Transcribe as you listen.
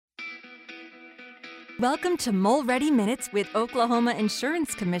Welcome to Mulready Minutes with Oklahoma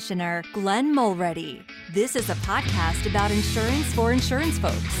Insurance Commissioner Glenn Mulready. This is a podcast about insurance for insurance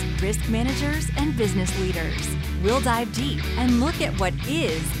folks, risk managers, and business leaders. We'll dive deep and look at what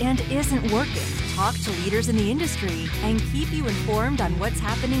is and isn't working, talk to leaders in the industry, and keep you informed on what's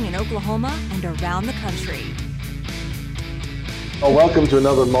happening in Oklahoma and around the country. Well, welcome to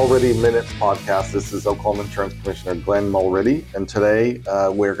another Mulready Minutes podcast. This is Oklahoma Insurance Commissioner Glenn Mulready, and today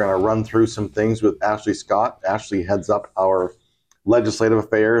we're going to run through some things with Ashley Scott. Ashley heads up our legislative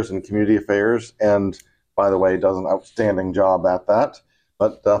affairs and community affairs, and by the way, does an outstanding job at that.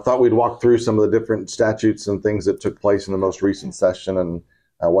 But I thought we'd walk through some of the different statutes and things that took place in the most recent session and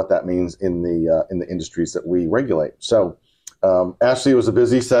what that means in the industries that we regulate. So, Ashley, it was a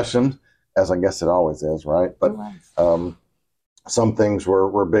busy session, as I guess it always is, right? But some things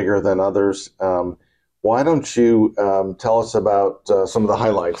were bigger than others. Why don't you tell us about some of the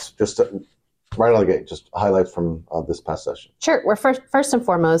highlights, just right out of the gate, just highlights from this past session? Sure. We're first and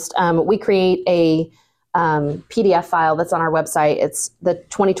foremost, we create a PDF file that's on our website. It's the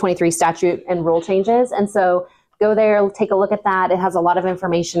 2023 statute and rule changes. And so go there, take a look at that. It has a lot of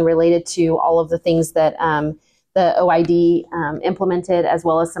information related to all of the things that the OID implemented, as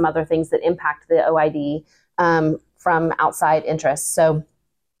well as some other things that impact the OID from outside interests. So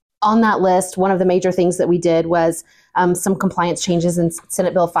on that list, one of the major things that we did was some compliance changes in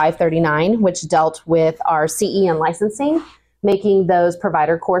Senate Bill 539, which dealt with our CE and licensing, making those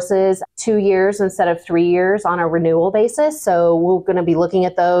provider courses 2 years instead of 3 years on a renewal basis. So we're going to be looking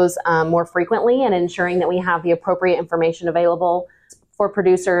at those more frequently and ensuring that we have the appropriate information available for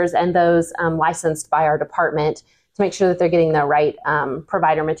producers and those licensed by our department to make sure that they're getting the right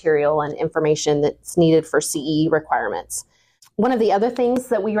provider material and information that's needed for CE requirements. One of the other things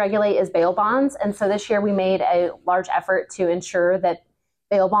that we regulate is bail bonds. And so this year we made a large effort to ensure that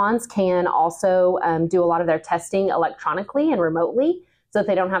bail bonds can also do a lot of their testing electronically and remotely so that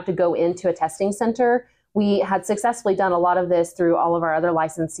they don't have to go into a testing center. We had successfully done a lot of this through all of our other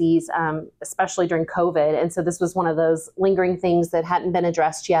licensees, especially during COVID. And so this was one of those lingering things that hadn't been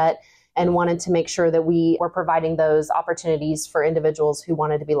addressed yet, and wanted to make sure that we were providing those opportunities for individuals who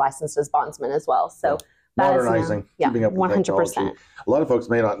wanted to be licensed as bondsmen as well. So modernizing, keeping up with 100%. technology. A lot of folks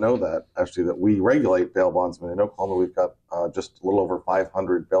may not know that, actually, that we regulate bail bondsmen. In Oklahoma, we've got just a little over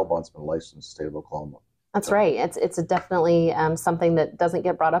 500 bail bondsmen licensed in the state of Oklahoma. That's right. It's definitely something that doesn't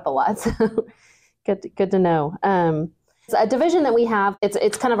get brought up a lot. So good to know. A division that we have,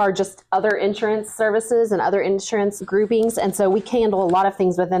 it's kind of our just other insurance services and other insurance groupings. And so we handle a lot of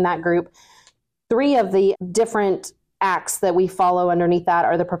things within that group. 3 of the different acts that we follow underneath that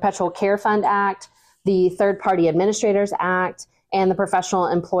are the Perpetual Care Fund Act, the Third Party Administrators Act, and the Professional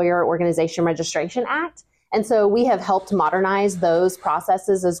Employer Organization Registration Act. And so we have helped modernize those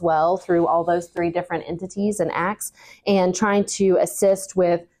processes as well through all those 3 different entities and acts, and trying to assist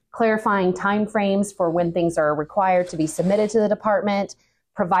with clarifying timeframes for when things are required to be submitted to the department,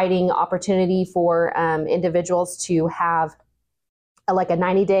 providing opportunity for individuals to have a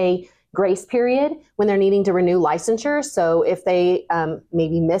 90-day grace period when they're needing to renew licensure. So if they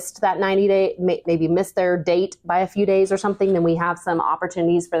maybe missed that 90-day, maybe missed their date by a few days or something, then we have some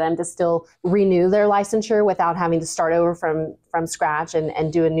opportunities for them to still renew their licensure without having to start over from scratch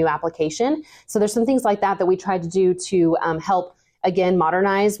and do a new application. So there's some things like that that we try to do to help, again,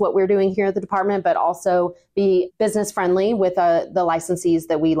 modernize what we're doing here at the department, but also be business friendly with the licensees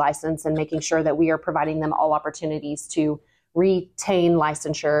that we license, and making sure that we are providing them all opportunities to retain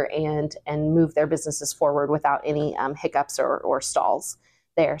licensure and move their businesses forward without any hiccups or stalls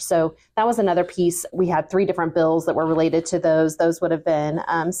there. So that was another piece. We had 3 different bills that were related to those. Those would have been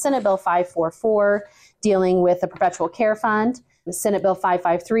Senate Bill 544, dealing with the Perpetual Care Fund. Senate Bill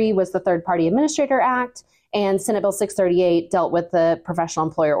 553 was the Third Party Administrator Act, and Senate Bill 638 dealt with the Professional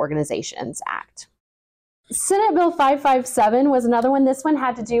Employer Organizations Act. Senate Bill 557 was another one. This one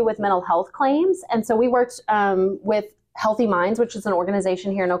had to do with mental health claims. And so we worked with Healthy Minds, which is an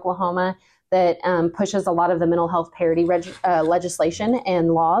organization here in Oklahoma that pushes a lot of the mental health parity legislation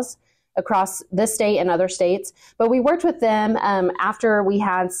and laws across this state and other states. But we worked with them after we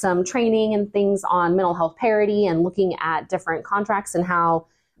had some training and things on mental health parity and looking at different contracts and how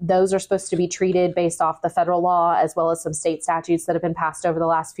those are supposed to be treated based off the federal law, as well as some state statutes that have been passed over the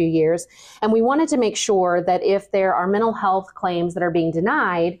last few years. And we wanted to make sure that if there are mental health claims that are being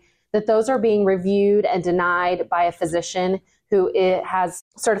denied, that those are being reviewed and denied by a physician who has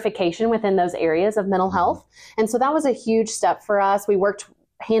certification within those areas of mental health. And so that was a huge step for us. We worked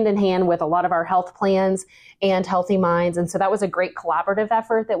hand in hand with a lot of our health plans and Healthy Minds. And so that was a great collaborative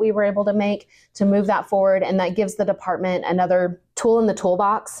effort that we were able to make to move that forward. And that gives the department another tool in the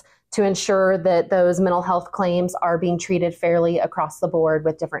toolbox to ensure that those mental health claims are being treated fairly across the board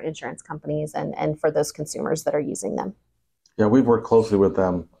with different insurance companies and for those consumers that are using them. Yeah, we've worked closely with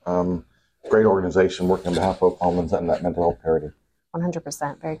them. Great organization working on behalf of Oklahomans and that mental health parity.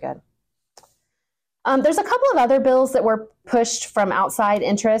 100%. Very good. There's a couple of other bills that were pushed from outside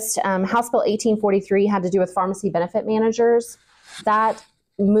interest. House Bill 1843 had to do with pharmacy benefit managers. That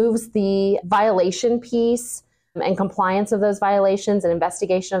moves the violation piece and compliance of those violations and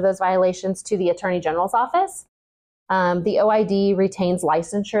investigation of those violations to the Attorney General's office. The OID retains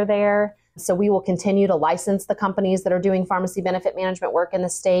licensure there. So we will continue to license the companies that are doing pharmacy benefit management work in the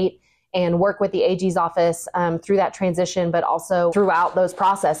state and work with the AG's office through that transition, but also throughout those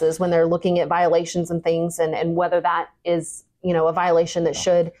processes when they're looking at violations and things and whether that is, a violation that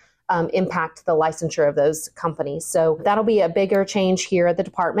should impact the licensure of those companies. So that'll be a bigger change here at the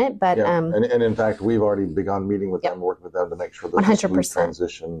department. But and in fact, we've already begun meeting with them, working with them to make sure that this smooth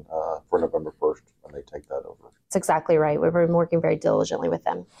transition for November 1st when they take that over. That's exactly right. We've been working very diligently with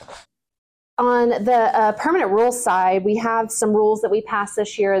them. On the permanent rules side, we have some rules that we passed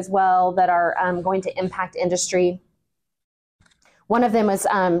this year as well that are going to impact industry. One of them was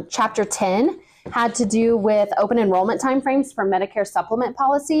Chapter 10, had to do with open enrollment timeframes for Medicare supplement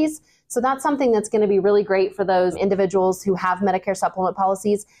policies. So that's something that's going to be really great for those individuals who have Medicare supplement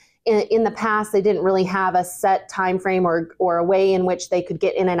policies. In the past, they didn't really have a set time frame or a way in which they could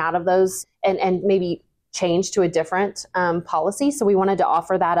get in and out of those and maybe change to a different policy. So we wanted to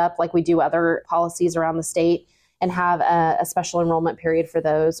offer that up like we do other policies around the state and have a special enrollment period for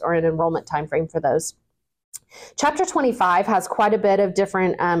those or an enrollment timeframe for those. Chapter 25 has quite a bit of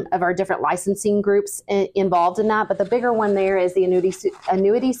different of our different licensing groups involved in that, but the bigger one there is the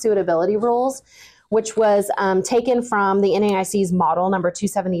annuity suitability rules, which was taken from the NAIC's model number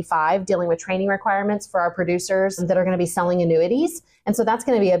 275, dealing with training requirements for our producers that are going to be selling annuities. And so that's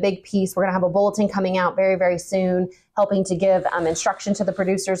going to be a big piece. We're going to have a bulletin coming out very, very soon, helping to give instruction to the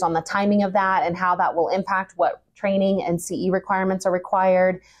producers on the timing of that and how that will impact what training and CE requirements are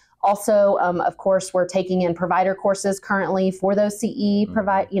required. Also, of course, we're taking in provider courses currently for those CE,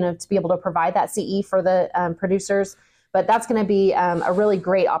 to be able to provide that CE for the producers. But that's going to be a really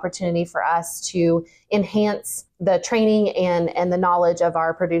great opportunity for us to enhance the training and the knowledge of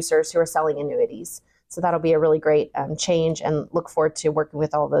our producers who are selling annuities. So that'll be a really great change and look forward to working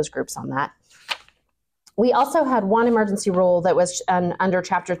with all those groups on that. We also had one emergency rule that was under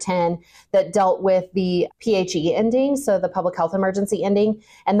Chapter 10 that dealt with the PHE ending, so the public health emergency ending.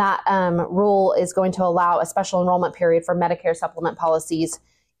 And that rule is going to allow a special enrollment period for Medicare supplement policies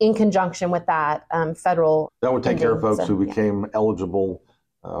in conjunction with that federal. That would take care of folks who became eligible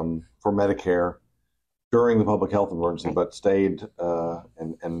for Medicare during the public health emergency, but stayed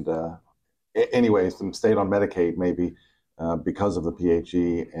anyways, and stayed on Medicaid maybe because of the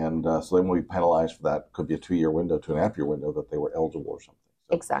PHE, and so they won't be penalized for that. Could be a 2-year window, 2.5-year window that they were eligible or something.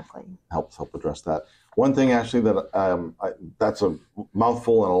 So exactly. Help address that. One thing, Ashley, that that's a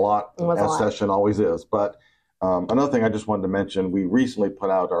mouthful and a lot, as session always is, but another thing I just wanted to mention, we recently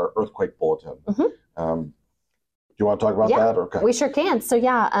put out our earthquake bulletin. Mm-hmm. Do you want to talk about that? Okay. We sure can. So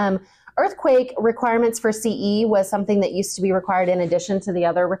earthquake requirements for CE was something that used to be required in addition to the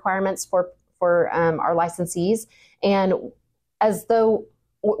other requirements for our licensees. And as though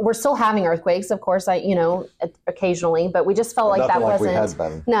we're still having earthquakes, of course, occasionally, but we just felt like that wasn't.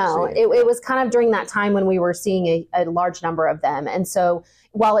 It was kind of during that time when we were seeing a large number of them. And so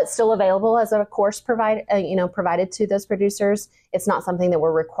while it's still available as a course provided to those producers, it's not something that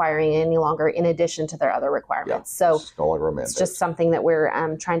we're requiring any longer in addition to their other requirements. Yeah, so it's just something that we're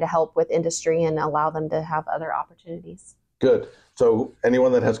trying to help with industry and allow them to have other opportunities. Good. So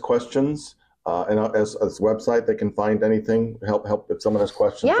anyone that has questions, and as a website, they can find anything. Help if someone has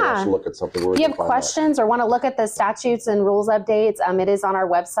questions. Yeah. Actually look at something. If you have questions or want to look at the statutes and rules updates, it is on our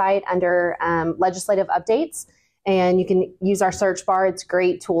website under legislative updates, and you can use our search bar. It's a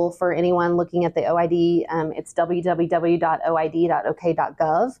great tool for anyone looking at the OID. It's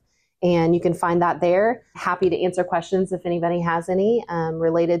www.oid.ok.gov. And you can find that there. Happy to answer questions if anybody has any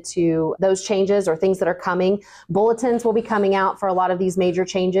related to those changes or things that are coming. Bulletins will be coming out for a lot of these major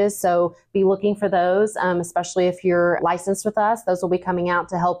changes, so be looking for those, especially if you're licensed with us. Those will be coming out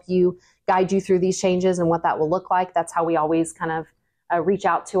to help you, guide you through these changes and what that will look like. That's how we always kind of reach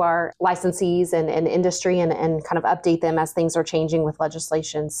out to our licensees and industry and kind of update them as things are changing with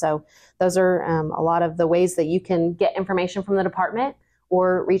legislation. So those are a lot of the ways that you can get information from the department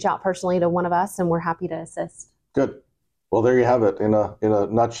or reach out personally to one of us, and we're happy to assist. Good. Well, there you have it in a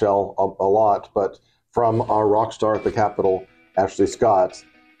nutshell, a lot, but from our rock star at the Capitol, Ashley Scott,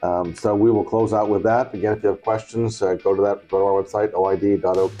 So we will close out with that. Again, if you have questions, go to our website,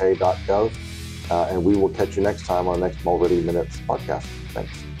 oid.ok.gov, and we will catch you next time on the next Mulready Minutes podcast.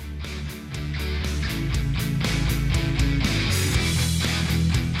 Thanks.